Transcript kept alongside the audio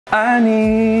I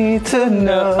need to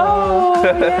know. Oh,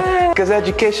 yeah. Cause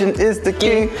education is the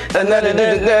key.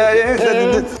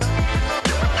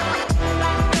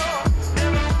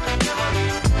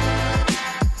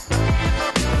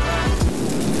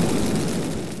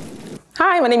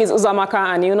 Hi, my name is Uzoamaka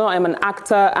Anuinoh. I'm an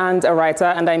actor and a writer,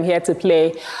 and I'm here to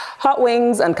play Hot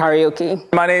Wings and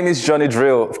Karaoke. My name is Johnny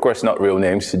Drille. Of course, not real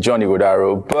names, Johnny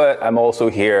Rodaro, but I'm also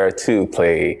here to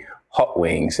play Hot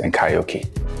Wings and Karaoke.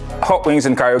 Hot Wings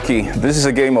and Karaoke. This is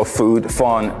a game of food,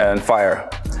 fun, and fire.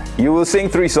 You will sing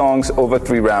 3 songs over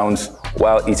 3 rounds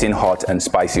while eating hot and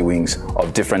spicy wings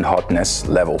of different hotness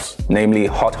levels, namely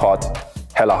hot,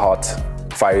 hella hot,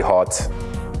 fiery hot.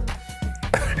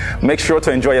 Make sure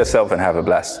to enjoy yourself and have a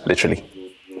blast, literally.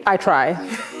 I try.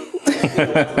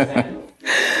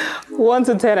 1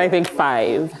 to 10, I think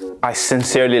 5. I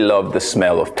sincerely love the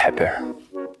smell of pepper.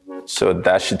 So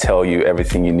that should tell you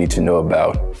everything you need to know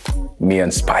about me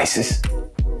and spices.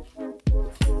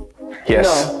 Yes.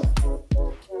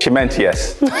 No. She meant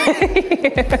yes.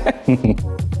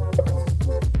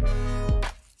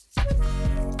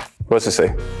 What's it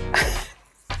say?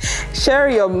 Share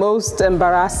your most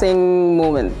embarrassing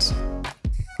moment.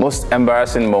 Most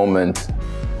embarrassing moment.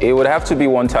 It would have to be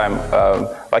one time,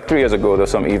 like 3 years ago, there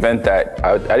was some event that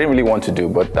I didn't really want to do,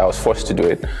 but I was forced to do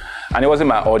it. And it wasn't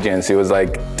my audience, it was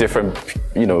like different,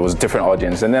 it was a different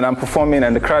audience. And then I'm performing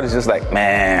and the crowd is just like,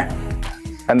 man.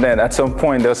 And then at some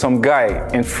point, there was some guy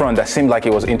in front that seemed like he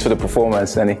was into the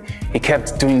performance and he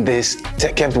kept doing this,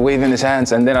 kept waving his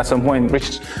hands. And then at some point,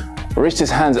 reached his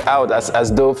hands out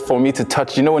as though for me to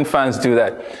touch. You know when fans do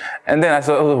that? And then I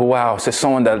thought, oh wow, so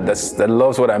someone that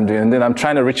loves what I'm doing. And then I'm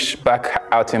trying to reach back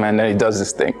out to him and then he does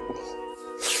this thing.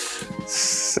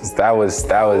 That was,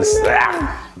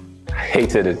 I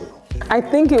hated it. I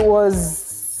think it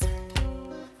was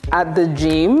at the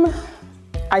gym.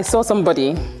 I saw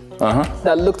somebody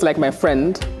that looked like my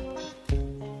friend.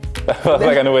 I feel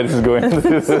like I know where this is going.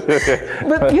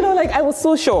 But like I was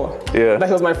so sure that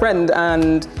he was my friend,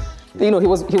 and he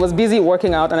was busy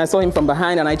working out, and I saw him from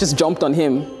behind, and I just jumped on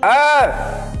him.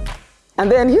 Ah! And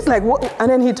then he's like, what? And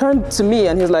then he turned to me,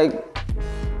 and he's like,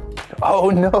 oh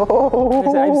no!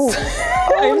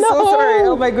 I'm so sorry.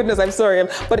 Oh my goodness, I'm sorry.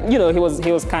 But he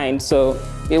was kind, so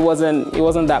it wasn't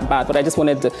that bad. But I just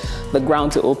wanted the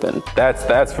ground to open. That's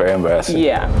very embarrassing.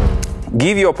 Yeah.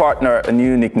 Give your partner a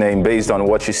new nickname based on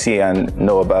what you see and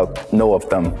know of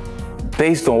them.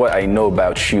 Based on what I know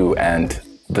about you and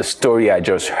the story I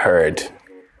just heard.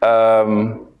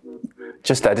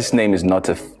 Just that this name is not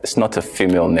a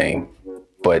female name,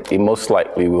 but it most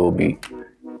likely will be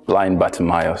Blind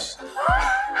Bartimaeus.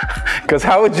 Because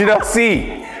how would you not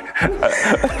see?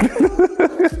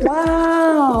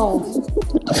 Wow.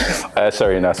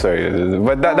 Sorry.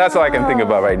 But that's all I can think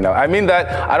about right now. I mean that,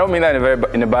 I don't mean that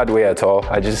in a bad way at all.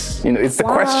 I just, it's the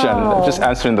question. I'm just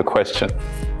answering the question.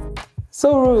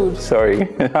 So rude. Sorry,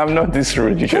 I'm not this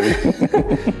rude usually.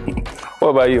 What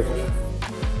about you?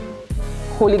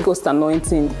 Holy Ghost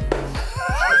anointing.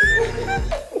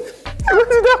 Where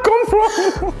did that come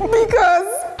from?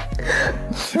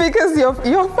 Because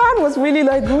your fan was really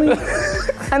like going,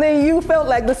 and then you felt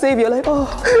like the savior, like, oh.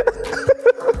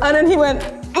 And then he went,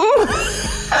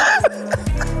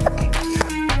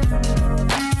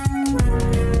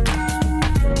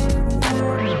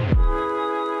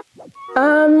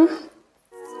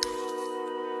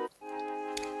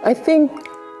 I think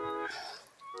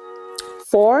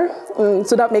 4.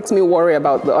 So that makes me worry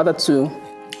about the other 2.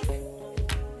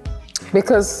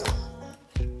 Because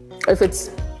if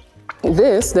it's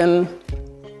this, then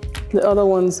the other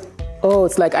ones, oh,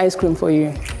 it's like ice cream for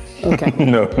you. Okay.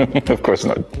 No, of course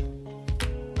not.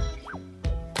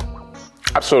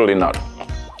 Absolutely not.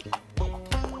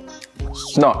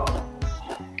 It's not.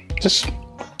 Just,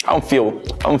 I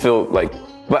don't feel like,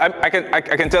 but I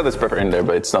can tell there's pepper in there,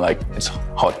 but it's not like it's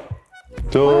hot.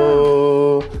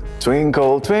 Do,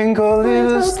 twinkle, twinkle,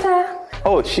 little star.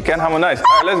 Oh, she can harmonize. All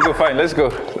right, let's go, fine, let's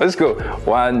go.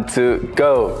 1, 2,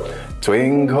 go.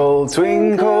 Twinkle,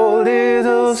 twinkle,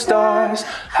 little stars,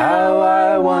 how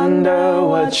I wonder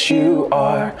what you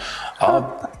are.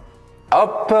 Up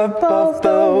above the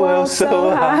world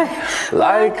so high,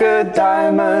 like a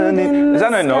diamond in. Is that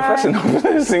not enough? That's enough.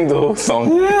 Let's sing the whole song.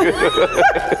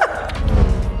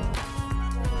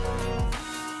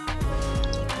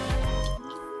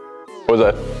 What was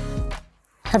that?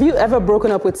 Have you ever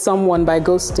broken up with someone by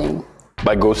ghosting?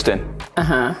 By ghosting?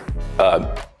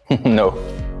 No.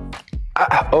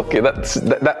 Okay,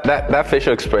 that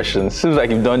facial expression seems like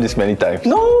you've done this many times.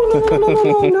 No.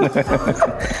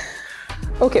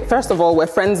 Okay, first of all, we're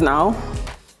friends now.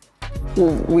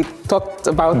 we talked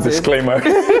about Disclaimer.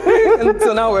 it. And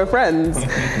so now we're friends.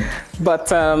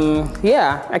 But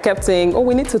yeah, I kept saying, oh,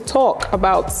 we need to talk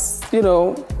about, you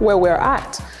know, where we're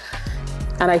at.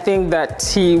 And I think that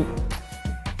he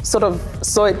sort of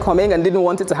saw it coming and didn't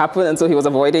want it to happen, and so he was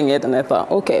avoiding it, and I thought,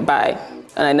 okay, bye.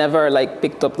 And I never like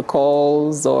picked up the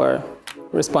calls or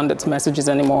responded to messages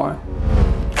anymore.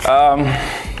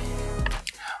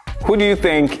 Who do you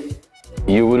think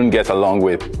you wouldn't get along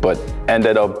with, but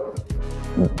ended up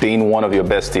being one of your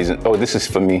besties? Oh, this is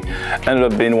for me.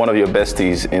 Ended up being one of your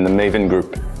besties in the Maven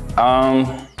group.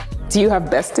 Do you have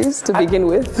besties to begin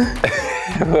with?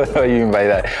 What do you mean by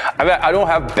that? I mean, I don't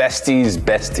have besties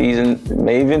in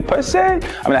Maven per se.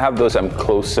 I mean, I have those I'm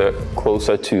closer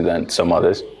to than some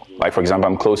others. Like, for example,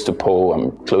 I'm close to Poe,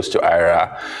 I'm close to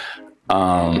Ira.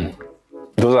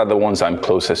 Those are the ones I'm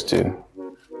closest to.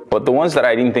 But the ones that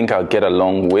I didn't think I'd get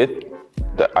along with,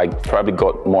 that I probably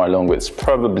got more along with, is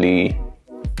probably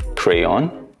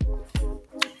Crayon.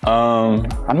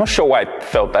 I'm not sure why I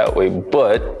felt that way,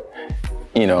 but,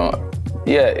 you know,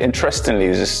 yeah, interestingly,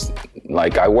 it's just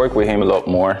like I work with him a lot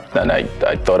more than I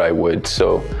thought I would.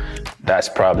 So that's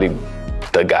probably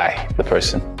the guy, the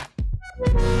person.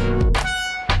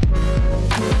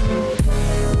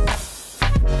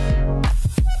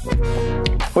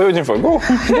 What are you waiting for? Go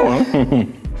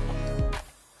on.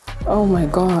 Oh my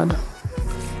God.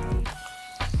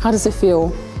 How does it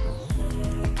feel?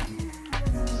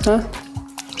 Huh?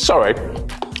 It's all right.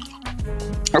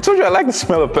 I told you I like the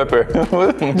smell of pepper.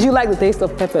 Do you like the taste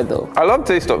of pepper though? I love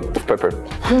the taste of pepper.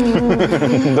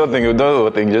 Don't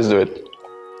overthink, just do it.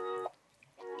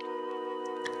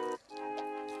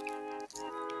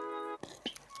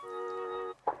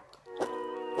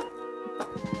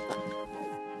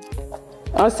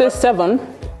 I'll say 7.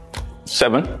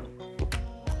 7.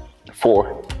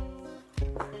 4.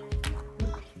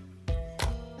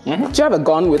 Mm-hmm. Do you have a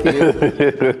gun with you?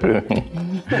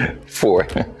 4.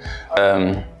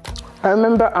 I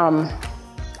remember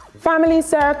family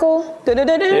circle.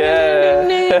 Yeah.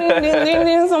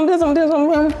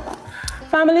 Something.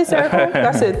 Family circle.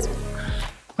 That's it.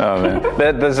 Oh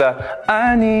man, there's a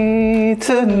I need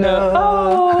to know.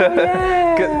 Oh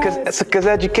yeah. Cause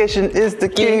education is the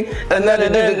key.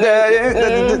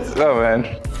 Oh man.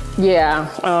 Yeah.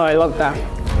 Oh, I love that.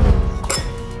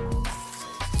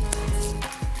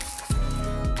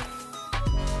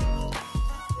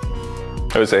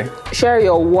 I would say. Share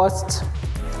your worst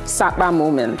sapa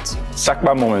moment.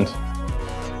 Sapa moment.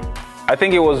 I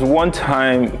think it was one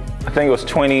time. I think it was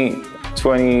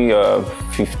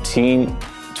 2015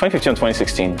 or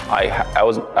 2016. I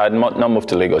had not moved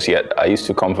to Lagos yet. I used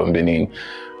to come from Benin.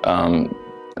 And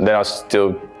then I was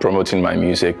still promoting my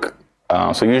music.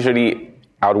 So usually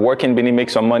I would work in Benin, make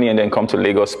some money, and then come to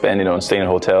Lagos, spend it on staying in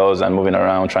hotels and moving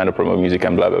around, trying to promote music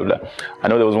and blah, blah, blah. I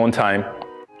know there was one time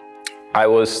I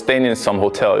was staying in some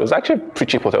hotel. It was actually a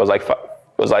pretty cheap hotel. I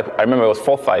remember it was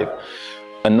 4-5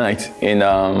 a night in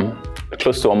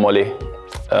close to Omole.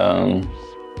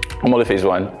 Omole Phase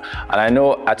 1. And I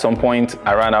know at some point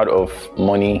I ran out of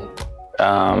money,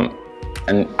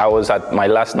 and I was at my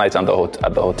last night at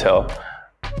the hotel,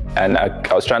 and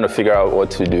I was trying to figure out what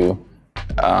to do.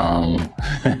 And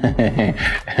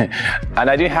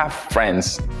I didn't have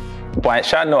friends.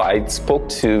 But I spoke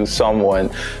to someone.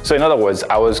 So in other words,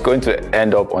 I was going to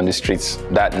end up on the streets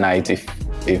that night if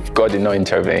God did not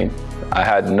intervene. I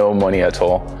had no money at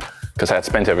all, because I had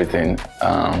spent everything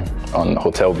on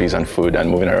hotel fees and food and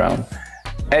moving around.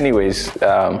 Anyways,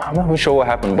 I'm not even sure what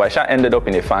happened, but I ended up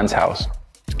in a fan's house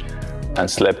and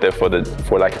slept there for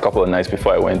like a couple of nights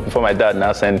before I went. Before my dad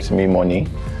now sent me money,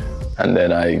 and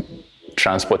then I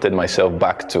transported myself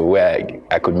back to where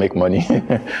I could make money.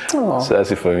 So that's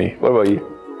it for me. What about you?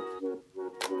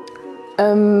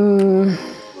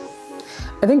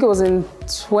 I think it was in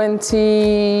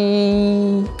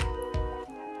 2015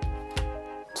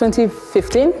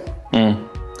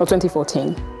 or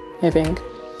 2014, I think.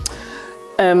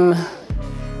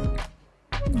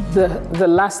 The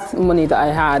last money that I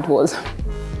had was,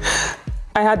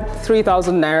 I had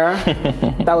 3,000 naira.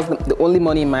 That was the only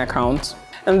money in my account.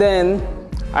 And then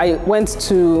I went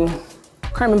to, I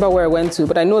can't remember where I went to,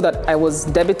 but I know that I was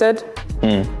debited,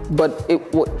 but it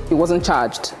wasn't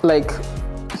charged. Like,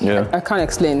 yeah. I can't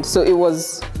explain. So it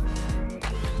was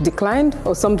declined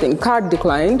or something, card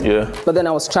declined, but then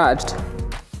I was charged.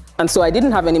 And so I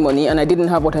didn't have any money, and I didn't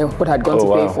have what I had gone to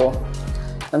pay for.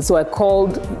 And so I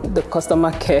called the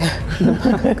customer care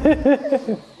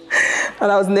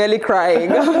and I was nearly crying.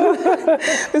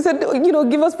 They said, you know,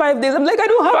 give us 5 days. I'm like, I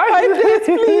don't have 5 days,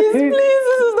 please, please.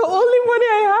 This is the only money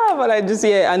I have. And I just,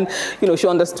 and you know, she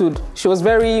understood. She was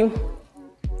very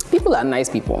People are nice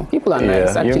people. People are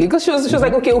nice, actually. Because she was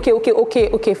like,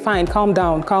 okay, fine, calm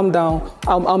down.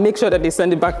 I'll make sure that they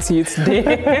send it back to you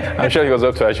today. I'm sure he was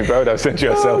up to her. She probably would have sent you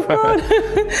herself.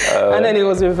 And then it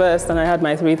was reversed and I had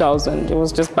my 3,000. It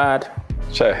was just bad.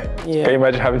 Sure. Yeah. Can you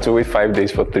imagine having to wait 5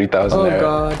 days for 3,000? Oh,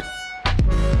 God.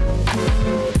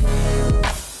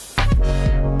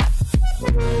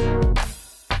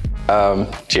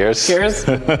 Cheers. Cheers.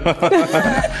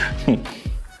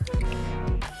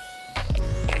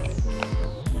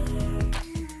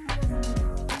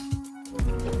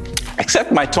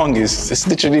 Except my tongue is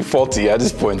literally faulty at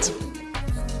this point.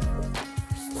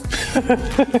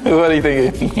 What are you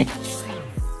thinking?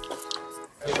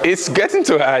 It's getting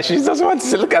to her. She doesn't want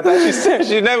to look at that.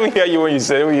 She never hear you when you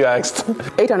said when you asked.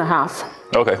 8.5.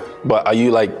 Okay, but are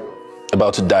you like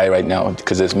about to die right now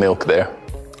because there's milk there?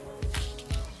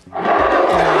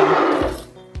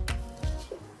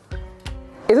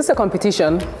 Is this a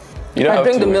competition? You don't if I have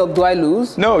drink to the milk, do I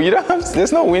lose? No, you don't have to.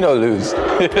 There's no win or lose.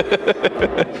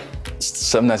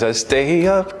 Some nights I stay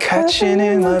up catching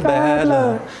in my bad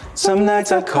luck. Some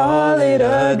nights I call it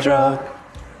a draw.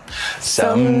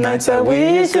 Some nights I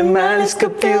wish the malice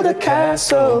could build a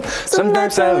castle.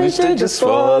 Sometimes I wish they just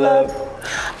fall up.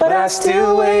 But I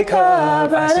still wake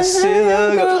up, I just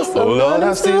still go. Oh Lord,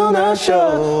 I'm still not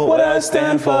sure what I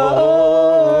stand for.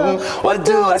 Oh, what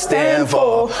do I stand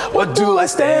for? What do I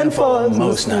stand for?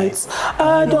 Most nights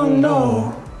I don't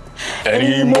know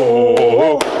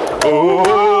anymore. Oh,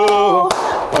 oh,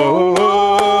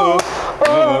 oh,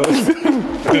 oh.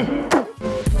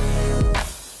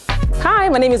 Hi,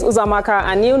 my name is Uzoamaka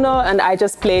Anuinoh, and I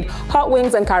just played Hot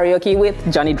Wings and Karaoke with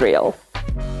Johnny Drille.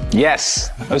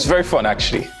 Yes, it was very fun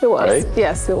actually. It was, right?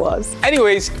 Yes, it was.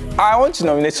 Anyways, I want to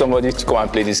nominate somebody to go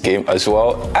and play this game as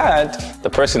well, and the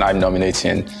person I'm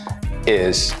nominating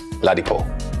is Ladipo.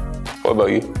 What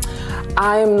about you?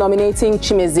 I'm nominating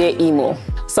Chimezie Imo.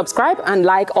 Subscribe and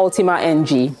like ULTIMA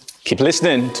NG. Keep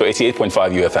listening to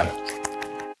 88.5 UFM.